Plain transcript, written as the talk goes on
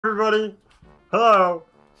Everybody, hello.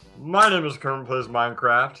 My name is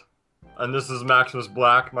KermitPlaysMinecraft, and this is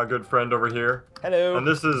MaximusBlack, my good friend over here. Hello. And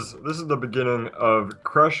this is the beginning of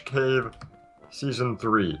Crush Cave Season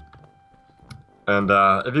 3. And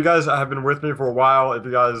if you guys have been with me for a while, if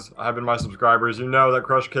you guys have been my subscribers, you know that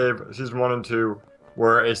Crush Cave Season 1 and 2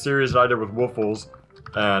 were a series that I did with Woofles,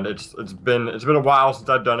 and it's been a while since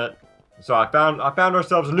I've done it. So I found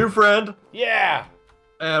ourselves a new friend. Yeah.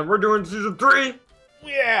 And we're doing Season 3.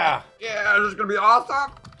 Yeah. Yeah, this is gonna be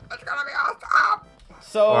awesome. It's gonna be awesome.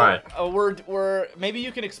 So all right. we're maybe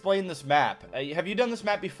you can explain this map. Have you done this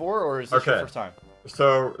map before, or is this your first time?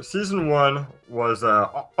 So Season 1 was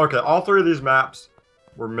okay. All three of these maps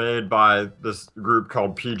were made by this group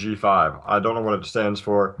called PG5. I don't know what it stands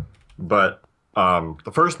for, but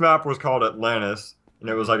the first map was called Atlantis, and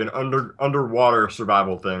it was like an underwater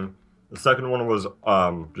survival thing. The second one was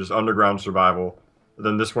just underground survival. And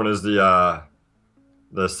then this one is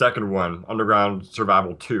the second one, Underground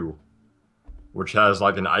Survival 2, which has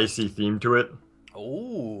like an icy theme to it.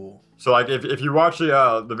 Ooh. So like if you watch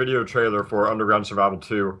the video trailer for Underground Survival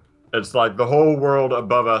 2, it's like the whole world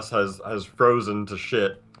above us has frozen to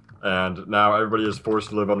shit, and now everybody is forced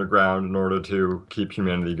to live underground in order to keep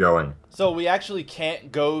humanity going. So we actually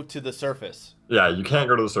can't go to the surface. Yeah, you can't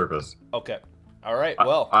go to the surface. Okay. All right.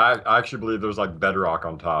 Well, I actually believe there's like bedrock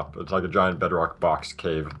on top. It's like a giant bedrock box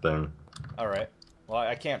cave thing. All right. Well,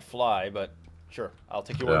 I can't fly, but sure, I'll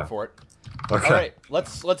take your word for it. Okay. All right,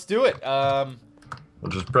 let's do it. We'll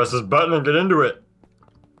just press this button and get into it.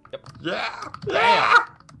 Yep. Yeah. Bam.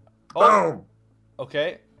 Oh. Boom.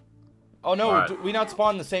 Okay. Oh no, right. do we not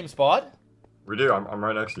spawn in the same spot? We do. I'm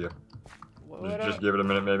right next to you. Just give it a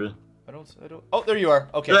minute, maybe. I don't. Oh, there you are.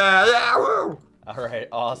 Okay. Yeah. Woo. All right.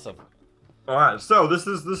 Awesome. All right. So this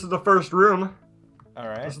is the first room. All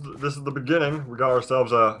right. This is the beginning. We got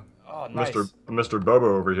ourselves a nice. Mr.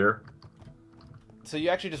 Bobo over here. So you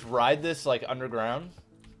actually just ride this like underground?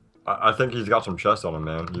 I think he's got some chests on him,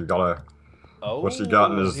 man. You gotta. Oh. What's he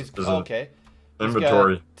got in his okay.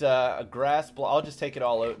 inventory? He's got, a grass block. I'll just take it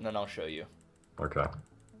all out and then I'll show you. Okay.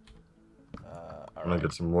 I'm gonna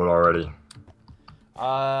get some wood already.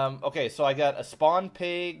 Okay, so I got a spawn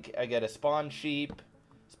pig, I got a spawn sheep,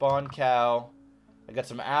 spawn cow, I got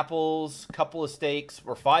some apples, couple of steaks,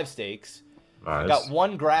 or 5 steaks. Nice. I got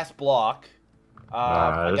 1 grass block. I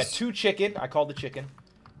got Nice. 2 chicken, I called the chicken.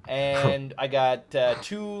 And I got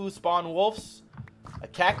 2 spawn wolves, a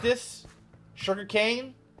cactus,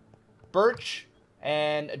 sugarcane, birch,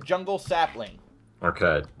 and a jungle sapling.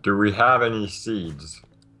 Okay. Do we have any seeds?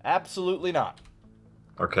 Absolutely not.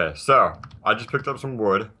 Okay, so I just picked up some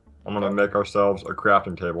wood. I'm gonna make ourselves a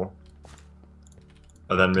crafting table.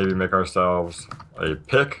 And then maybe make ourselves a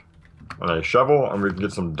pick and a shovel, and we can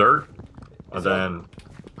get some dirt. And then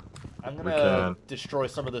I'm gonna destroy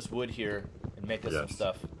some of this wood here and make us some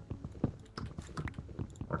stuff.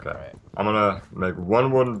 Okay. Right. I'm gonna make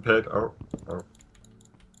 1 wooden pick. Oh. And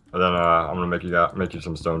then I'm gonna make you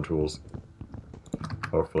some stone tools.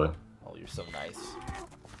 Hopefully. Oh, you're so nice.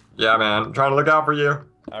 Yeah, man. I'm trying to look out for you.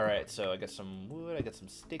 All right, so I got some wood. I got some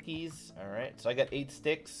stickies. All right, so I got 8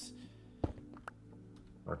 sticks.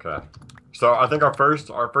 Okay. So I think our first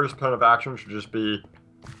plan of action should just be,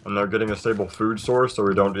 getting a stable food source so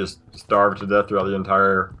we don't just starve to death throughout the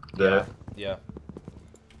entire day. Yeah.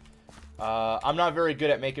 I'm not very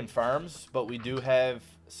good at making farms, but we do have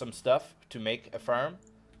some stuff to make a farm.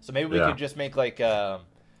 So maybe we could just make like a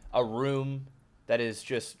room that is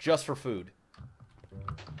just for food.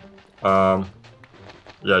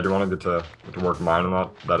 Yeah, do you want to get to work mining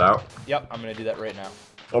that out? Yep, I'm gonna do that right now.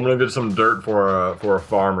 I'm gonna get some dirt for a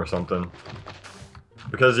farm or something.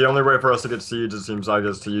 Because the only way for us to get seeds, it seems like,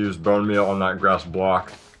 is to use bone meal on that grass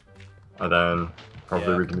block. And then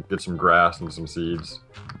hopefully we can get some grass and some seeds.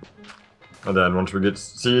 And then once we get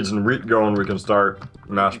seeds and wheat going, we can start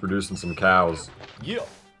mass producing some cows. Yeah.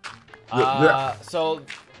 Yeah. So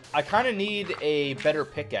I kind of need a better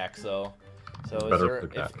pickaxe though. So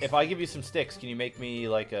if I give you some sticks, can you make me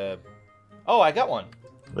like a? Oh, I got one.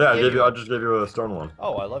 Yeah, I just gave you a stone one.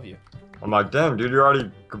 Oh, I love you. I'm like, damn, dude, you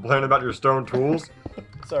already complaining about your stone tools?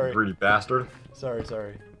 Sorry. Greedy bastard. Sorry.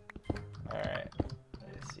 All right.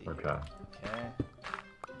 Let's see. Okay.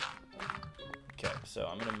 Okay, so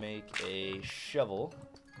I'm gonna make a shovel.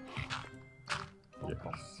 Yes.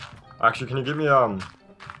 Actually, can you give me a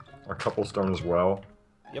couple stone as well?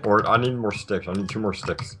 Yep. Or I need more sticks. I need 2 more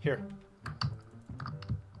sticks. Here.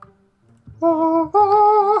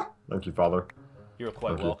 Thank you, Father. You're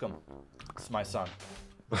quite welcome. It's my son.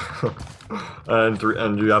 and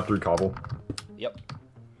you have 3 cobble. Yep.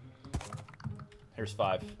 Here's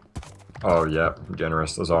 5. Oh yeah,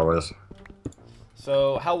 generous as always.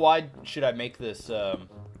 So how wide should I make this?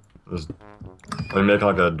 We make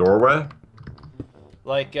like a doorway.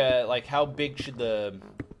 Like how big should the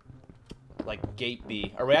gate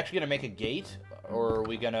be? Are we actually gonna make a gate, or are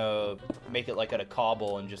we gonna make it like at a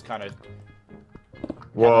cobble and just kind of?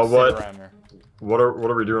 Well, what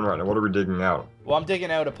are we doing right now? What are we digging out? Well, I'm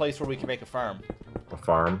digging out a place where we can make a farm. A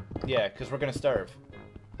farm? Yeah, because we're gonna starve.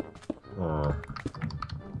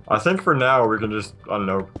 I think for now we can just, I don't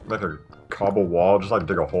know, make a cobble wall, just like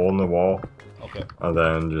dig a hole in the wall. Okay. And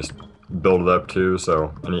then just build it up too,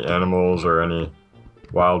 so any animals or any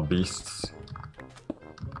wild beasts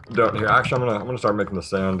don't here. Actually, I'm gonna start making the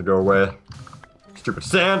sand to go away. Stupid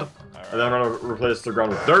sand. Right. And then I'm gonna replace the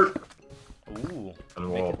ground with dirt. Ooh. And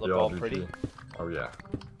make it look all pretty. Oh yeah.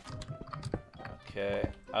 Okay.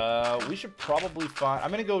 We should probably find.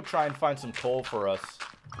 I'm gonna go try and find some coal for us.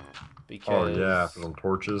 Because oh yeah, for some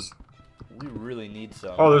torches. We really need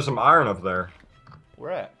some. Oh, there's some iron up there.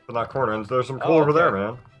 Where at? In that corner, and there's some coal over there,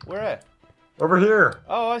 man. Where at? Over here.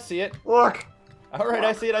 Oh, I see it. Look. All right,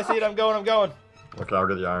 I see it. I'm going. Okay, I'll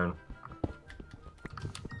get the iron. All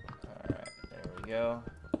right, there we go.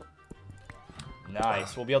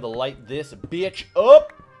 Nice. We'll be able to light this bitch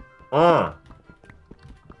up.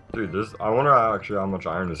 Dude, I wonder actually how much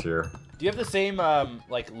iron is here. Do you have the same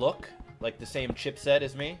like look, like the same chipset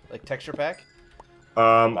as me, like texture pack?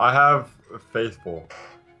 I have Faithful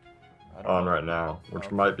on right now, which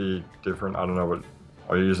might be different. I don't know what.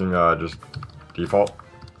 Are you using just default?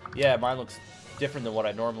 Yeah, mine looks different than what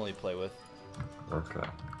I normally play with. Okay.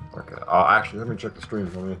 Actually, let me check the stream.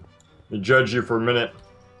 Let me judge you for a minute.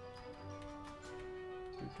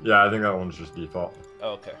 Yeah, I think that one's just default.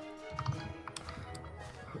 Oh, okay.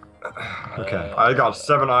 Okay, I got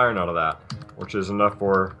 7 iron out of that, which is enough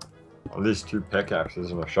for at least 2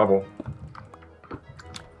 pickaxes and a shovel,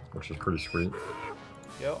 which is pretty sweet.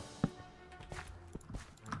 Yo.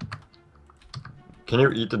 Can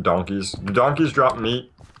you eat the donkeys? Do donkeys drop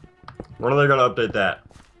meat? When are they gonna update that?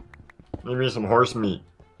 Give me some horse meat.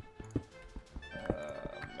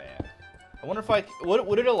 Man. I wonder if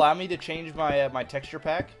would it allow me to change my my texture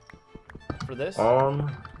pack for this?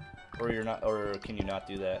 Or you're not, or can you not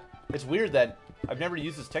do that? It's weird that I've never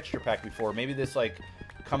used this texture pack before. Maybe this like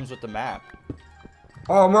comes with the map.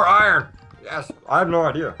 Oh, more iron! Yes, I have no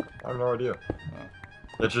idea. Oh.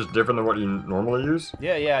 It's just different than what you normally use?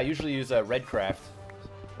 Yeah, I usually use Redcraft.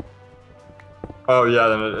 Oh yeah,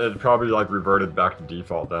 then it probably like reverted back to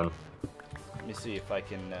default then. Let me see if I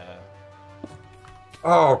can...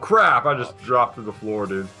 Oh crap, I just dropped through the floor,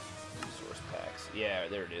 dude. Resource packs. Yeah,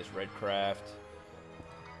 there it is, Redcraft.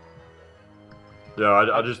 Yeah,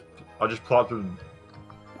 I just plopped through...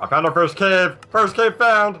 I found our first cave! First cave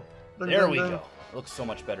found! There we go. It looks so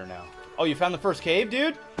much better now. Oh, you found the first cave,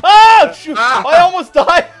 dude? Oh, shoot! I almost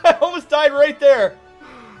died! I almost died right there!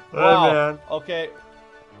 Wow. Hey, man. Okay.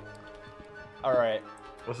 Alright.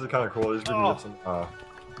 This is kind of cool. At least we can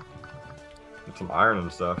get some iron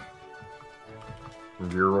and stuff. Some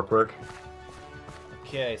gear real quick.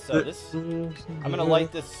 Okay, so this... I'm gonna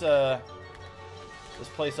light this, this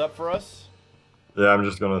place up for us. Yeah, I'm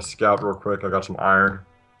just gonna scout real quick. I got some iron.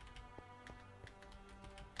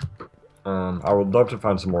 I would love to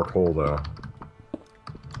find some more coal, though.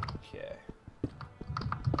 Okay.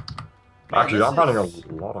 Actually, I'm finding a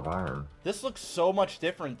lot of iron. This looks so much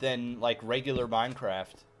different than, like, regular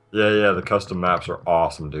Minecraft. Yeah, the custom maps are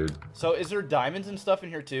awesome, dude. So, is there diamonds and stuff in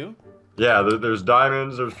here, too? Yeah, there's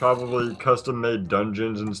diamonds, there's probably custom-made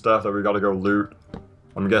dungeons and stuff that we gotta go loot.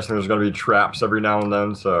 I'm guessing there's gonna be traps every now and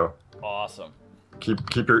then, so... Awesome.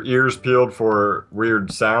 Keep your ears peeled for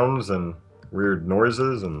weird sounds and weird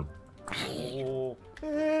noises and... Oh.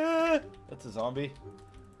 That's a zombie.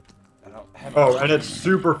 Oh, and it's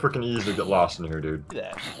super freaking easy to get lost in here, dude. Look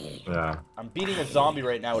at that. Yeah. I'm beating a zombie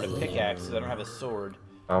right now with a pickaxe because I don't have a sword.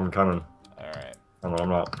 I'm coming. Alright. I'm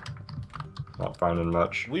not finding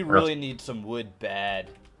much. We really need some wood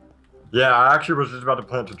bad. Yeah, I actually was just about to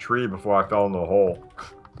plant a tree before I fell into the hole.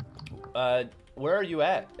 Where are you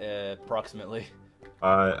at, approximately?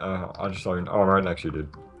 I just saw you. Oh, I'm right next to you, dude.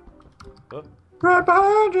 Whoop. Right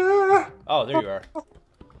behind you! Oh, there you are.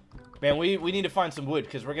 Man, we need to find some wood,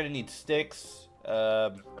 because we're going to need sticks.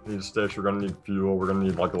 Need sticks, we're going to need fuel, we're going to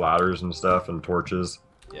need, like, ladders and stuff, and torches.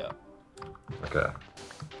 Yeah. Okay.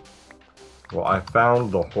 Well, I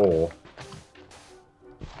found the hole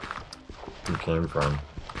you came from.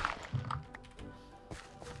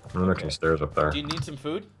 I'm gonna make some stairs up there. Do you need some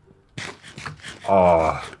food?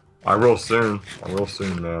 Oh, I will soon. I will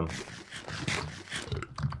soon, man.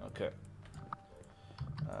 Okay.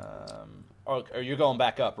 Oh, you're going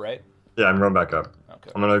back up, right? Yeah, I'm going back up.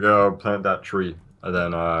 Okay. I'm gonna go plant that tree. And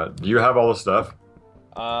then, do you have all the stuff?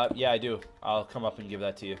 Yeah, I do. I'll come up and give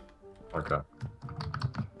that to you. Okay.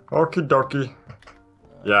 Okie dokie.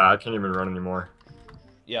 Yeah, I can't even run anymore.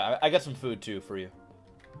 Yeah, I got some food too for you.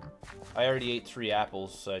 I already ate 3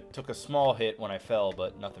 apples. I took a small hit when I fell,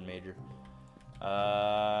 but nothing major.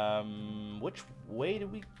 Which way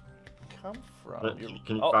did we come from?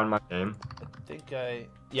 Can you find my name? I think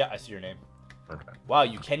yeah, I see your name. Okay. Wow,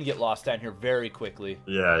 you can get lost down here very quickly.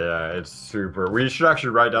 Yeah, it's super. We should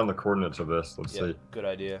actually write down the coordinates of this. Let's see. Good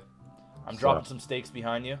idea. I'm dropping some stakes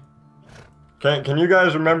behind you. Can you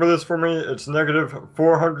guys remember this for me? It's negative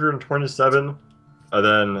 427, and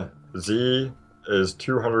then Z is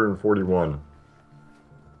 241,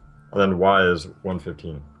 and then Y is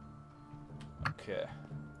 115. Okay.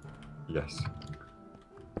 Yes.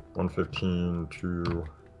 115 to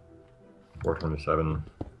 427.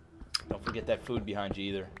 Don't forget that food behind you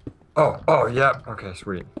either. Oh, yeah. Okay,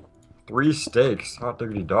 sweet. 3 steaks. Hot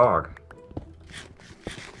diggity dog.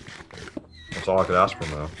 That's all I could ask for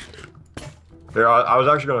now. Here, I was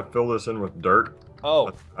actually going to fill this in with dirt.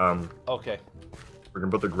 Oh. But, okay. We can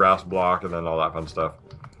put the grass block and then all that fun stuff.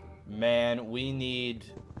 Man, we need...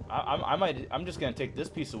 I'm just going to take this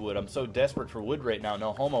piece of wood. I'm so desperate for wood right now.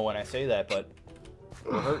 No homo when I say that, but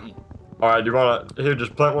we're hurting. Alright, do you want to... Here,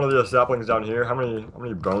 just plant one of the saplings down here. How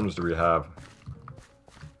many bones do we have?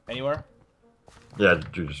 Anywhere? Yeah,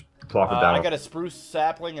 you just plop it down. I got a spruce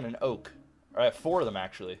sapling and an oak. I have 4 of them,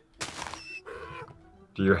 actually.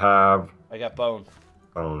 Do you have... I got bone.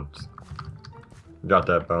 Bones. You got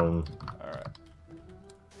that bone. Alright.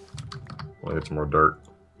 Want to get some more dirt.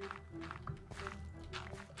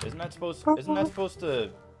 Isn't that supposed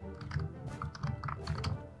to...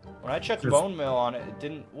 When I checked bone meal on it, it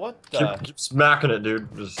didn't... What the... Keep smacking it,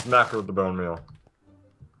 dude. Just smack it with the bone meal.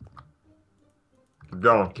 Keep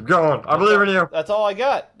going. Keep going. I believe in you. That's all I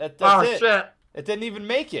got. That's oh, it. Shit. It didn't even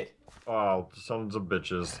make it. Oh, sons of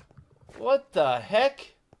bitches. What the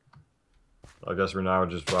heck? I guess we now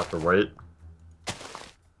just have to wait.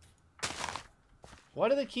 Why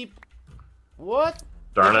do they keep... What?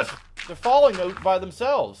 Darn it. They're falling out by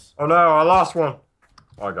themselves. Oh no, I lost one.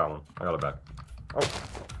 Oh, I got one. I got it back. Oh.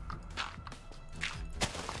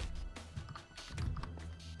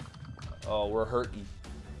 Oh, we're hurting.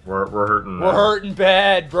 We're hurting now. We're hurting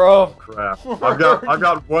bad, bro. Crap. I've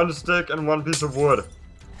got 1 stick and 1 piece of wood.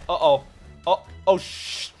 Uh-oh. Oh,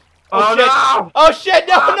 shh. Oh, shit. no! Oh, shit.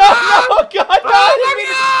 No, no, no. God, no. I didn't mean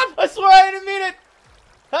it. I swear I didn't mean it.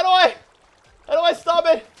 How do I stop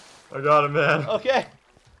it? I got it, man. Okay.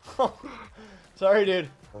 Sorry, dude.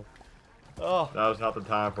 Oh. That was not the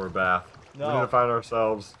time for a bath. No. We need to find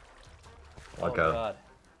ourselves like God.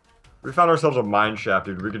 We found ourselves a mine shaft,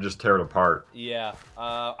 dude. We could just tear it apart. Yeah.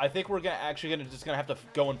 I think we're just gonna have to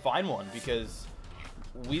go and find one because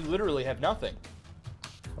we literally have nothing.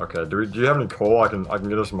 Okay. Do you have any coal? I can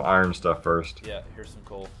get us some iron stuff first. Yeah. Here's some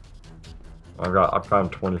coal. I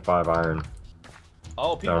found 25 iron.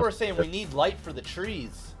 Oh, people were saying we need light for the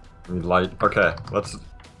trees. We need light. Okay.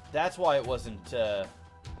 That's why it wasn't.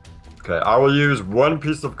 Okay. I will use 1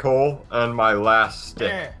 piece of coal and my last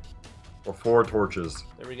stick. Or 4 torches.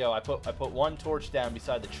 There we go. I put 1 torch down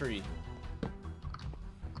beside the tree.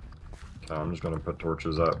 Okay, I'm just gonna put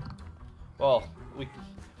torches up. Well,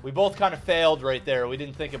 we both kind of failed right there. We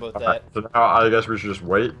didn't think about that. So now I guess we should just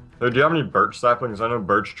wait. Hey, do you have any birch saplings? I know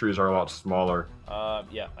birch trees are a lot smaller.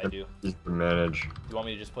 Yeah, I do. Easy to manage. You want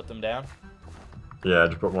me to just put them down? Yeah,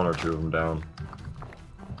 just put 1 or 2 of them down.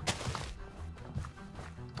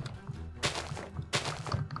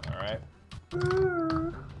 All right.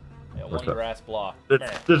 Yeah, 1 grass block.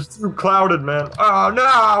 It's too clouded, man. Oh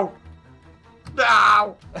no!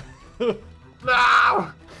 No!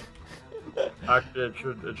 No! Actually,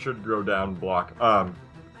 it should go down block.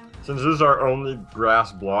 Since this is our only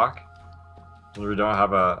grass block, and we don't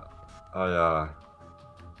have a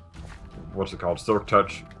what's it called? Silk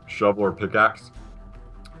touch shovel or pickaxe.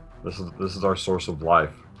 This is our source of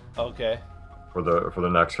life. Okay. For the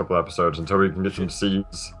next couple episodes until we can get some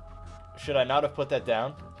seeds. Should I not have put that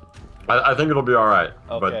down? I think it'll be all right.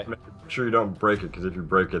 Okay. But make sure you don't break it, because if you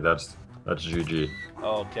break it, that's GG.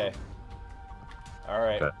 Okay. All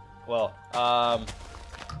right. Okay. Well,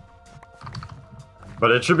 But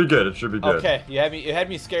it should be good. It should be good. Okay. You had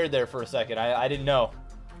me scared there for a second. I didn't know.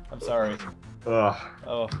 I'm sorry. Ugh.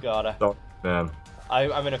 Oh God. Oh, man.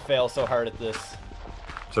 I'm gonna fail so hard at this.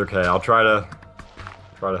 It's okay. I'll try to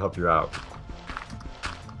help you out.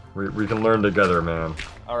 We can learn together, man.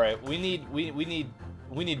 All right. We need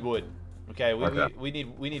wood. Okay. We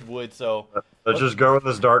need wood. So let's just go in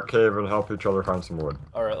this dark cave and help each other find some wood.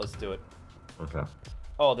 All right. Let's do it. Okay.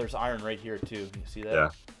 Oh, there's iron right here too. You see that? Yeah.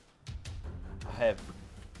 I have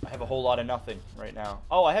I have a whole lot of nothing right now.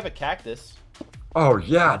 Oh, I have a cactus. Oh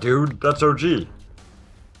yeah, dude, that's OG.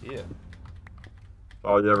 Yeah.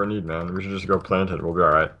 All you ever need, man. We should just go plant it. We'll be all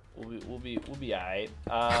right. We'll be alright.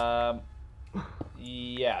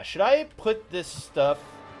 Yeah. Should I put this stuff?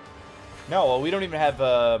 No. Well, we don't even have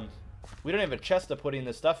a chest to put in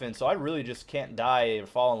this stuff in, so I really just can't die or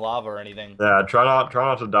fall in lava or anything. Yeah, try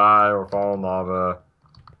not to die or fall in lava.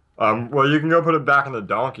 Well, you can go put it back in the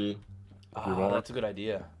donkey if you want. That's a good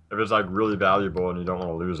idea. If it's like really valuable and you don't want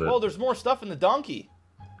to lose it. Well, there's more stuff in the donkey.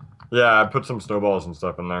 Yeah, I put some snowballs and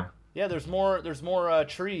stuff in there. Yeah, there's more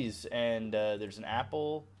trees and there's an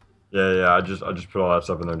apple. Yeah, I just put all that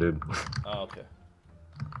stuff in there, dude. Oh, okay.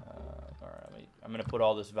 All right, I'm gonna put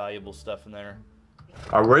all this valuable stuff in there.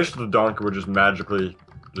 I wish the donkey would just magically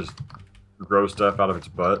just grow stuff out of its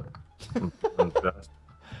butt. It'd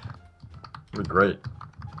be great.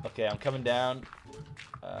 Okay, I'm coming down.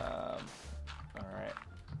 All right.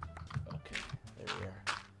 Okay, there we are.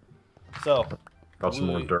 So, got some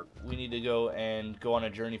more dirt. We need to go on a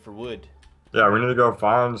journey for wood. Yeah, we need to go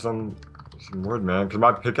find some wood, man. Because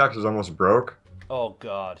my pickaxe is almost broke. Oh,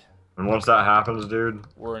 God. And once that happens, dude...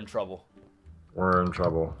 We're in trouble. We're in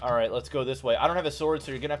trouble. All right, let's go this way. I don't have a sword,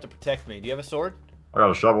 so you're going to have to protect me. Do you have a sword? I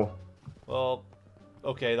got a shovel. Well,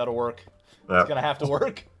 okay, that'll work. Yeah. It's going to have to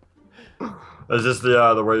work. Is this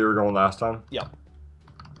the way you were going last time? Yeah.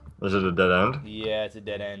 Is it a dead end? Yeah, it's a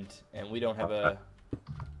dead end, and we don't have a...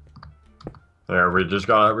 Yeah, we just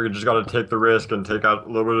gotta take the risk and take out a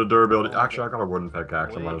little bit of durability. Actually, I got a wooden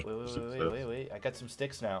pickaxe. Wait. I got some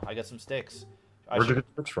sticks now. I got some sticks. Where'd you get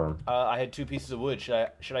sticks from? I had 2 pieces of wood.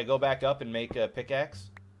 Should I go back up and make a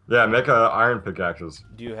pickaxe? Yeah, make iron pickaxes.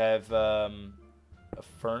 Do you have a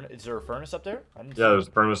furnace? Is there a furnace up there? Yeah, there's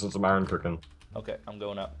a furnace and some iron cooking. Okay, I'm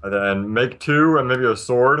going up. And then make 2 and maybe a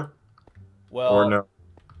sword. Well, or no.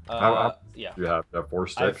 Yeah. You have 4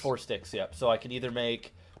 sticks. I have 4 sticks. Yep. So I can either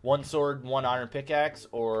make 1 sword, 1 iron pickaxe,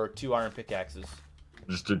 or 2 iron pickaxes.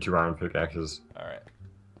 Just do 2 iron pickaxes. All right.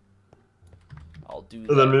 I'll do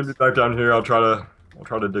that. And then maybe back down here, I'll try to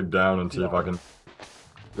dig down and see if I can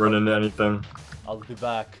run into anything. I'll be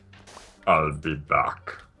back. I'll be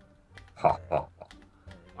back. Ha ha.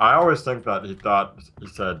 I always think that he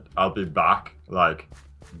said I'll be back, like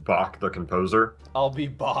Bach the composer. I'll be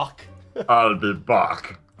back. I'll be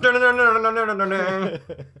back. Alright,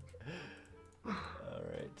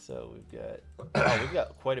 so we've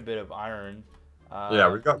got quite a bit of iron.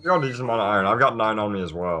 Yeah, we got a decent amount of iron. I've got 9 on me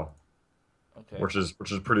as well. Okay. Which is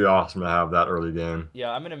pretty awesome to have that early game. Yeah,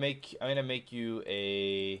 I'm gonna make you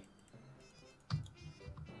a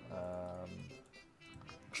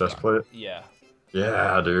chest plate? Yeah.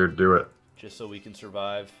 Yeah, dude, do it. Just so we can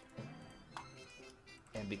survive.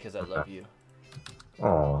 And because I love you.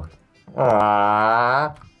 Aw.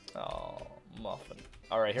 Aww. Oh, muffin.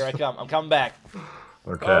 Alright, here I come. I'm coming back.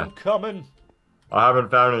 Okay. I'm coming. I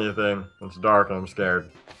haven't found anything. It's dark and I'm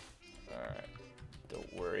scared. Alright.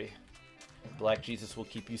 Don't worry. Black Jesus will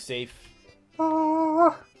keep you safe.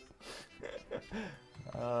 Aww.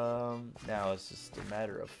 Now it's just a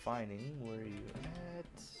matter of finding where you at.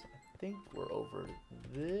 I think we're over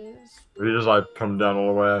this. If you just like come down all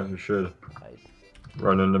the way, you should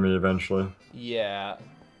run into me eventually. Yeah.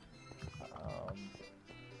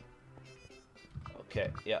 Okay.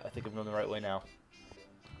 Yeah, I think I'm going the right way now.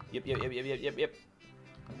 Yep.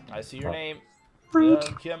 I see your name. Yeah,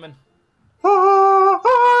 I'm coming.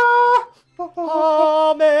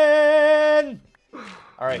 Amen.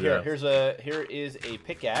 All right, here is a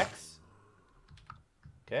pickaxe.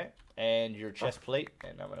 Okay, and your chest plate,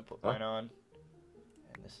 and I'm gonna put mine on.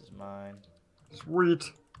 And this is mine. Sweet.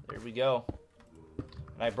 There we go.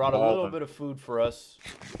 And I brought a little bit of food for us.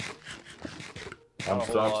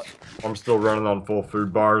 I'm still running on full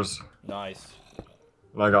food bars. Nice.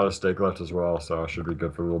 And I got a steak left as well, so I should be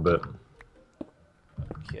good for a little bit.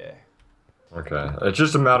 Okay. Okay. It's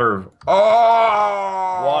just a matter of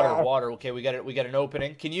water. Okay, we got an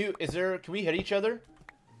opening. Can we hit each other?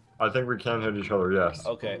 I think we can hit each other, yes.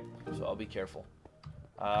 Okay. So I'll be careful.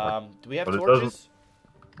 Do we have torches?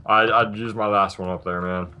 I'd use my last one up there,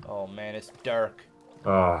 man. Oh man, it's dark.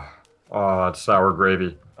 Oh, that's sour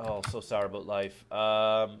gravy. Oh, so sour about life.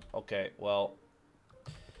 Okay, well,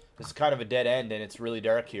 this is kind of a dead end, and it's really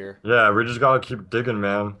dark here. Yeah, we just gotta keep digging,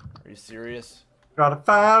 man. Are you serious? Gotta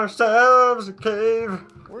find ourselves a cave.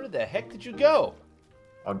 Where the heck did you go?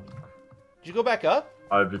 Did you go back up?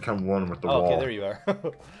 I've become one with the wall. Okay, there you are.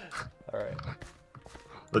 Alright.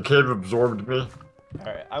 The cave absorbed me.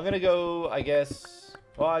 Alright, I'm gonna go, I guess...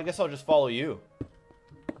 Well, I guess I'll just follow you.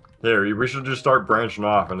 Here, we should just start branching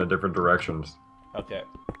off into different directions. Okay.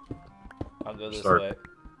 I'll go this way.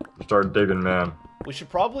 Start digging, man. We should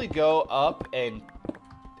probably go up and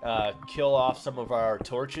kill off some of our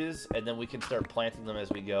torches, and then we can start planting them as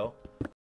we go.